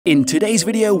In today's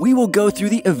video, we will go through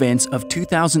the events of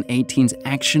 2018's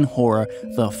action horror,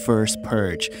 The First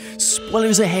Purge.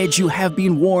 Spoilers ahead, you have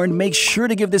been warned. Make sure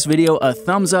to give this video a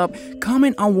thumbs up,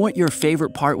 comment on what your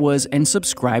favorite part was, and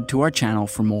subscribe to our channel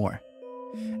for more.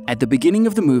 At the beginning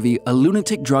of the movie, a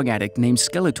lunatic drug addict named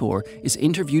Skeletor is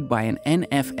interviewed by an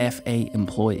NFFA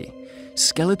employee.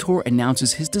 Skeletor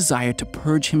announces his desire to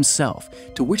purge himself,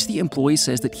 to which the employee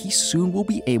says that he soon will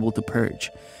be able to purge.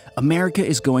 America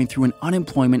is going through an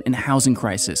unemployment and housing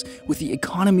crisis, with the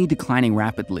economy declining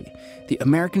rapidly. The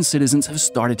American citizens have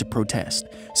started to protest.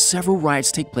 Several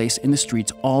riots take place in the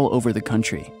streets all over the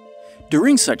country.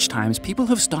 During such times, people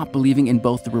have stopped believing in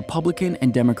both the Republican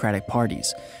and Democratic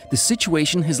parties. The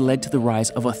situation has led to the rise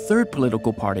of a third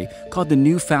political party called the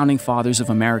New Founding Fathers of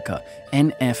America,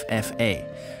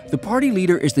 NFFA. The party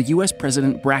leader is the US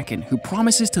President Bracken, who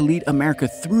promises to lead America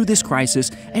through this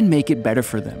crisis and make it better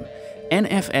for them.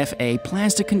 NFFA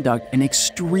plans to conduct an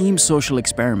extreme social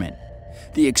experiment.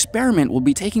 The experiment will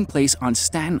be taking place on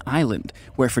Staten Island,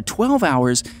 where for 12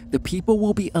 hours, the people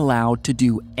will be allowed to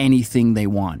do anything they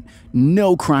want.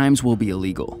 No crimes will be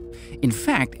illegal. In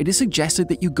fact, it is suggested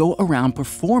that you go around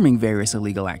performing various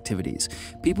illegal activities.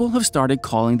 People have started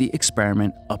calling the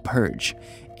experiment a purge.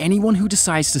 Anyone who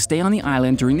decides to stay on the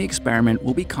island during the experiment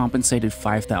will be compensated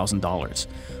 $5,000.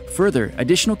 Further,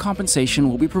 additional compensation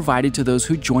will be provided to those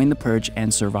who join the purge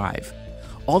and survive.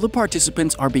 All the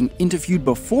participants are being interviewed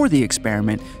before the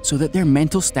experiment so that their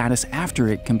mental status after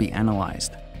it can be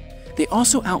analyzed. They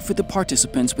also outfit the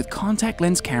participants with contact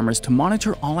lens cameras to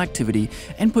monitor all activity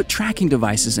and put tracking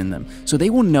devices in them so they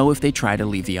will know if they try to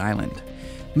leave the island.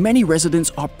 Many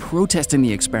residents are protesting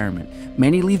the experiment.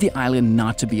 Many leave the island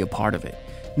not to be a part of it.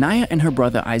 Naya and her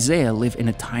brother Isaiah live in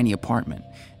a tiny apartment.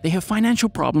 They have financial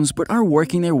problems but are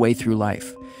working their way through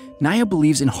life. Naya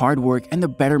believes in hard work and the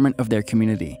betterment of their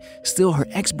community. Still, her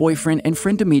ex-boyfriend and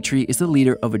friend Dimitri is the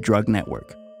leader of a drug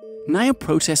network. Naya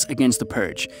protests against the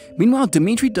purge. Meanwhile,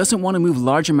 Dimitri doesn't want to move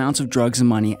large amounts of drugs and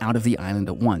money out of the island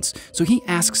at once, so he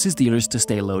asks his dealers to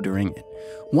stay low during it.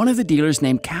 One of the dealers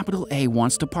named Capital A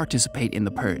wants to participate in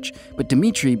the purge, but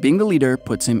Dimitri, being the leader,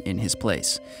 puts him in his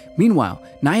place. Meanwhile,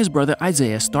 Naya's brother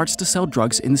Isaiah starts to sell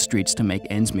drugs in the streets to make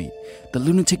ends meet. The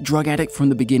lunatic drug addict from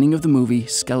the beginning of the movie,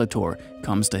 Skeletor,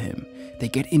 comes to him. They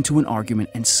get into an argument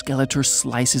and Skeletor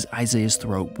slices Isaiah's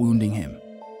throat, wounding him.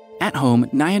 At home,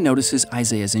 Naya notices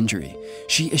Isaiah's injury.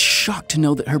 She is shocked to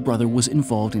know that her brother was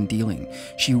involved in dealing.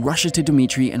 She rushes to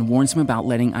Dimitri and warns him about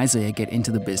letting Isaiah get into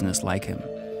the business like him.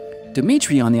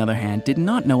 Dimitri, on the other hand, did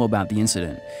not know about the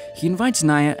incident. He invites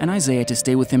Naya and Isaiah to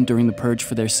stay with him during the purge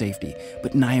for their safety,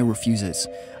 but Naya refuses.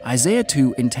 Isaiah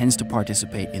too intends to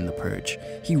participate in the purge.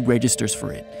 He registers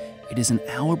for it. It is an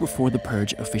hour before the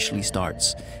purge officially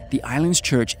starts. The island's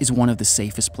church is one of the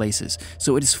safest places,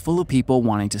 so it is full of people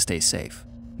wanting to stay safe.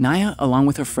 Naya, along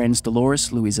with her friends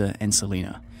Dolores, Luisa, and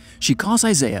Selena. She calls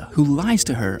Isaiah, who lies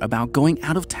to her about going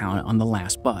out of town on the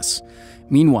last bus.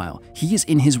 Meanwhile, he is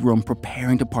in his room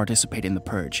preparing to participate in the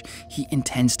purge. He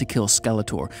intends to kill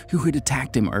Skeletor, who had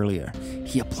attacked him earlier.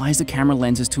 He applies the camera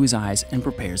lenses to his eyes and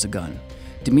prepares a gun.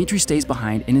 Dimitri stays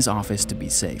behind in his office to be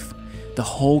safe. The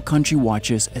whole country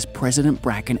watches as President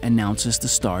Bracken announces the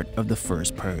start of the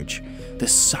First Purge. The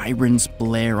sirens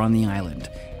blare on the island.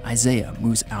 Isaiah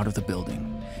moves out of the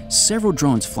building. Several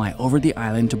drones fly over the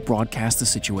island to broadcast the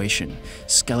situation.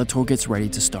 Skeletor gets ready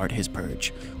to start his purge.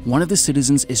 One of the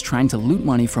citizens is trying to loot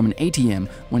money from an ATM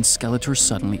when Skeletor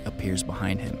suddenly appears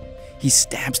behind him. He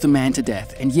stabs the man to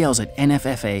death and yells at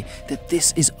NFFA that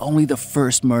this is only the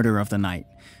first murder of the night.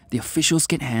 The officials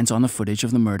get hands on the footage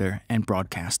of the murder and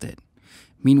broadcast it.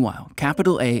 Meanwhile,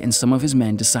 Capital A and some of his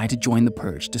men decide to join the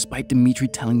purge despite Dimitri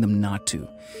telling them not to.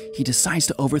 He decides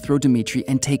to overthrow Dimitri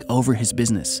and take over his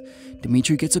business.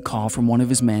 Dimitri gets a call from one of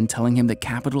his men telling him that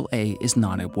Capital A is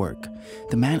not at work.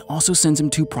 The man also sends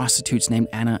him two prostitutes named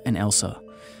Anna and Elsa.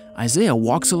 Isaiah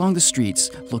walks along the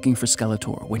streets looking for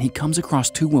Skeletor when he comes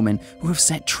across two women who have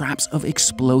set traps of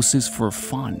explosives for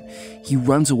fun. He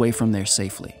runs away from there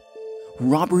safely.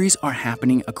 Robberies are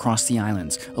happening across the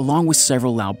islands, along with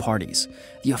several loud parties.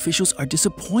 The officials are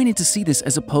disappointed to see this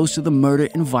as opposed to the murder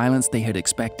and violence they had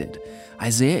expected.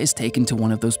 Isaiah is taken to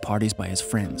one of those parties by his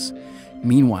friends.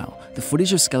 Meanwhile, the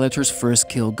footage of Skeletor's first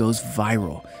kill goes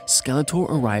viral. Skeletor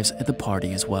arrives at the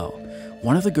party as well.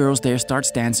 One of the girls there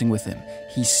starts dancing with him.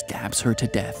 He stabs her to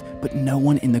death, but no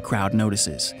one in the crowd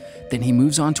notices. Then he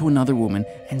moves on to another woman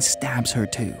and stabs her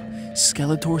too.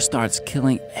 Skeletor starts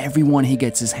killing everyone he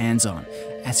gets his hands on.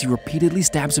 As he repeatedly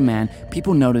stabs a man,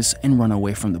 people notice and run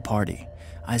away from the party.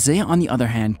 Isaiah, on the other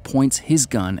hand, points his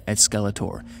gun at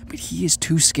Skeletor, but he is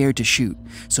too scared to shoot,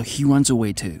 so he runs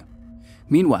away too.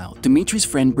 Meanwhile, Dimitri's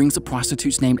friend brings the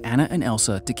prostitutes named Anna and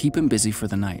Elsa to keep him busy for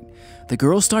the night. The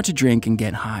girls start to drink and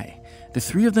get high. The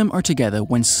three of them are together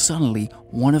when suddenly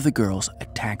one of the girls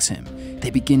attacks him.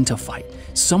 They begin to fight.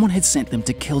 Someone had sent them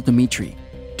to kill Dimitri.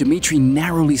 Dimitri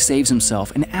narrowly saves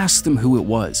himself and asks them who it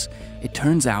was. It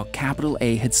turns out Capital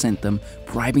A had sent them,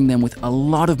 bribing them with a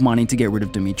lot of money to get rid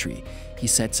of Dimitri. He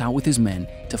sets out with his men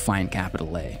to find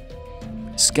Capital A.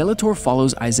 Skeletor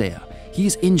follows Isaiah. He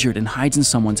is injured and hides in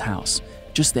someone's house.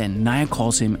 Just then, Naya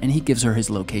calls him and he gives her his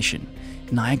location.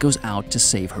 Naya goes out to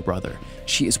save her brother.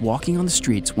 She is walking on the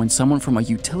streets when someone from a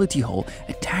utility hole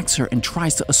attacks her and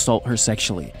tries to assault her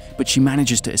sexually, but she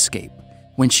manages to escape.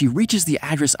 When she reaches the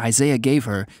address Isaiah gave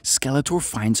her, Skeletor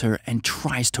finds her and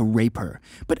tries to rape her,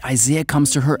 but Isaiah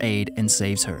comes to her aid and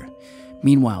saves her.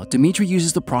 Meanwhile, Dimitri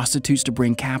uses the prostitutes to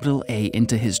bring Capital A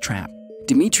into his trap.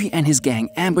 Dimitri and his gang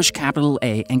ambush Capital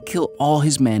A and kill all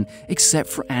his men except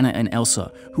for Anna and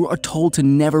Elsa, who are told to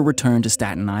never return to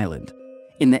Staten Island.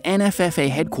 In the NFFA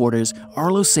headquarters,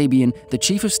 Arlo Sabian, the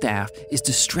chief of staff, is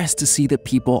distressed to see that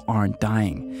people aren't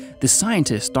dying. The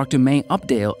scientist, Dr. May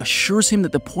Updale, assures him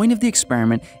that the point of the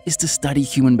experiment is to study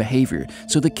human behavior,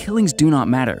 so the killings do not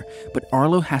matter, but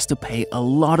Arlo has to pay a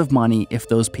lot of money if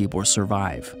those people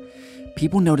survive.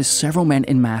 People notice several men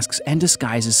in masks and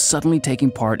disguises suddenly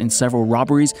taking part in several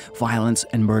robberies, violence,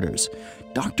 and murders.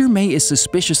 Dr. May is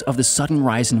suspicious of the sudden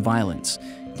rise in violence.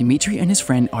 Dimitri and his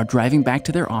friend are driving back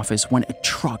to their office when a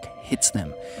truck hits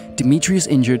them. Dimitri is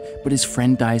injured, but his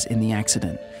friend dies in the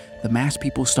accident. The masked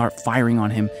people start firing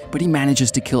on him, but he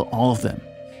manages to kill all of them.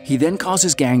 He then calls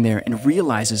his gang there and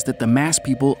realizes that the masked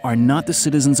people are not the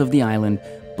citizens of the island,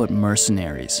 but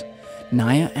mercenaries.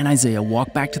 Naya and Isaiah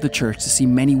walk back to the church to see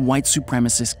many white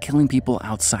supremacists killing people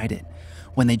outside it.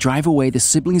 When they drive away, the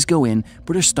siblings go in,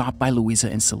 but are stopped by Louisa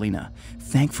and Selena.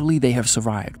 Thankfully, they have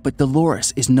survived, but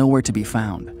Dolores is nowhere to be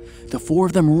found. The four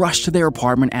of them rush to their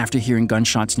apartment after hearing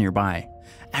gunshots nearby.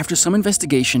 After some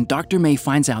investigation, Dr. May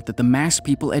finds out that the masked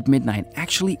people at midnight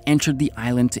actually entered the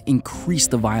island to increase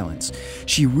the violence.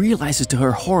 She realizes to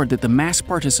her horror that the masked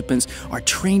participants are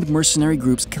trained mercenary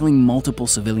groups killing multiple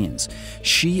civilians.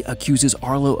 She accuses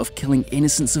Arlo of killing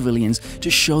innocent civilians to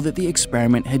show that the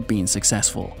experiment had been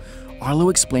successful. Arlo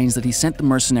explains that he sent the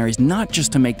mercenaries not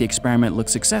just to make the experiment look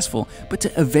successful, but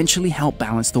to eventually help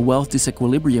balance the wealth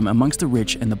disequilibrium amongst the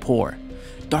rich and the poor.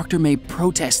 Dr. May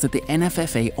protests that the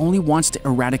NFFA only wants to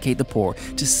eradicate the poor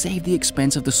to save the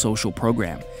expense of the social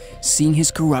program. Seeing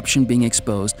his corruption being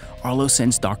exposed, Arlo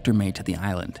sends Dr. May to the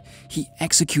island. He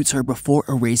executes her before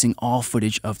erasing all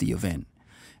footage of the event.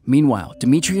 Meanwhile,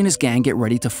 Dimitri and his gang get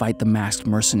ready to fight the masked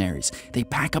mercenaries. They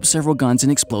pack up several guns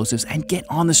and explosives and get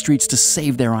on the streets to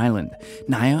save their island.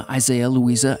 Naya, Isaiah,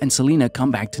 Louisa, and Selena come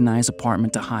back to Naya's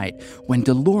apartment to hide when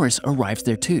Dolores arrives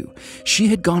there too. She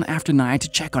had gone after Naya to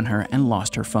check on her and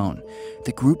lost her phone.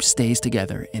 The group stays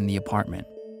together in the apartment.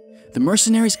 The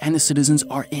mercenaries and the citizens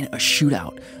are in a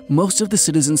shootout. Most of the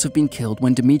citizens have been killed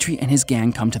when Dimitri and his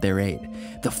gang come to their aid.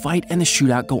 The fight and the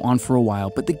shootout go on for a while,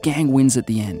 but the gang wins at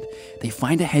the end. They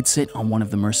find a headset on one of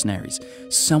the mercenaries.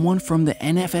 Someone from the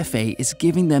NFFA is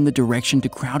giving them the direction to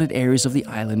crowded areas of the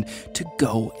island to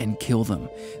go and kill them.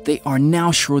 They are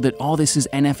now sure that all this is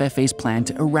NFFA's plan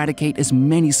to eradicate as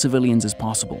many civilians as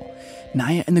possible.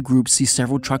 Naya and the group see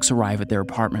several trucks arrive at their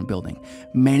apartment building.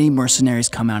 Many mercenaries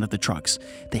come out of the trucks.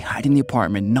 They hide in the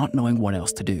apartment, not knowing what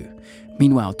else to do.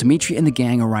 Meanwhile, Dimitri and the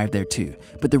gang arrive there too,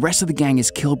 but the rest of the gang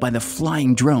is killed by the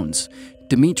flying drones.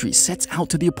 Dimitri sets out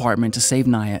to the apartment to save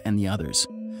Naya and the others.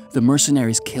 The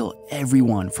mercenaries kill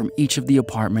everyone from each of the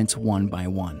apartments one by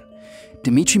one.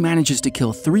 Dimitri manages to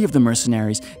kill 3 of the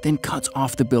mercenaries, then cuts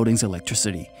off the building's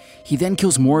electricity. He then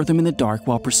kills more of them in the dark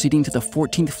while proceeding to the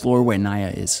 14th floor where Naya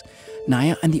is.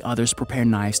 Naya and the others prepare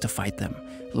knives to fight them.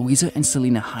 Louisa and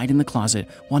Selena hide in the closet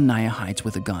while Naya hides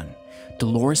with a gun.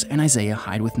 Dolores and Isaiah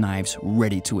hide with knives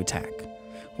ready to attack.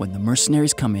 When the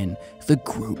mercenaries come in, the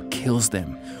group kills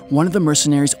them. One of the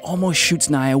mercenaries almost shoots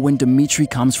Naya when Dimitri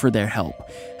comes for their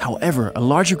help. However, a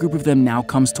larger group of them now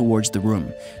comes towards the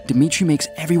room. Dimitri makes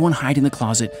everyone hide in the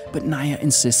closet, but Naya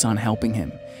insists on helping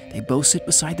him. They both sit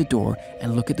beside the door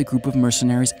and look at the group of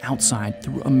mercenaries outside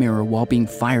through a mirror while being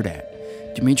fired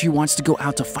at. Dimitri wants to go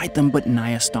out to fight them, but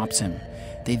Naya stops him.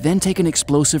 They then take an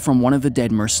explosive from one of the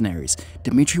dead mercenaries.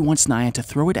 Dimitri wants Naya to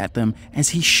throw it at them as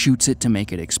he shoots it to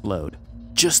make it explode.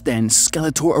 Just then,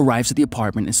 Skeletor arrives at the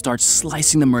apartment and starts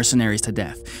slicing the mercenaries to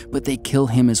death, but they kill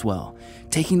him as well.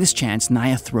 Taking this chance,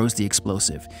 Naya throws the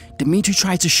explosive. Dimitri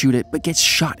tries to shoot it, but gets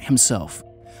shot himself.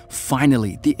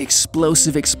 Finally, the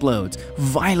explosive explodes,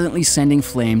 violently sending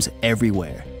flames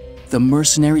everywhere. The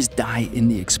mercenaries die in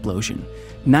the explosion.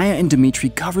 Naya and Dmitri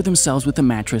cover themselves with a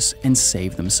mattress and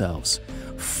save themselves.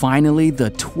 Finally, the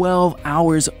 12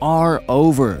 hours are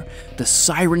over. The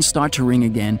sirens start to ring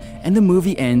again, and the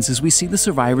movie ends as we see the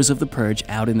survivors of the Purge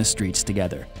out in the streets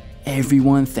together.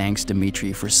 Everyone thanks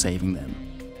Dmitri for saving them.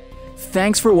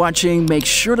 Thanks for watching. Make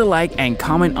sure to like and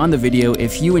comment on the video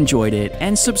if you enjoyed it,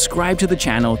 and subscribe to the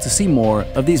channel to see more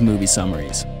of these movie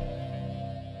summaries.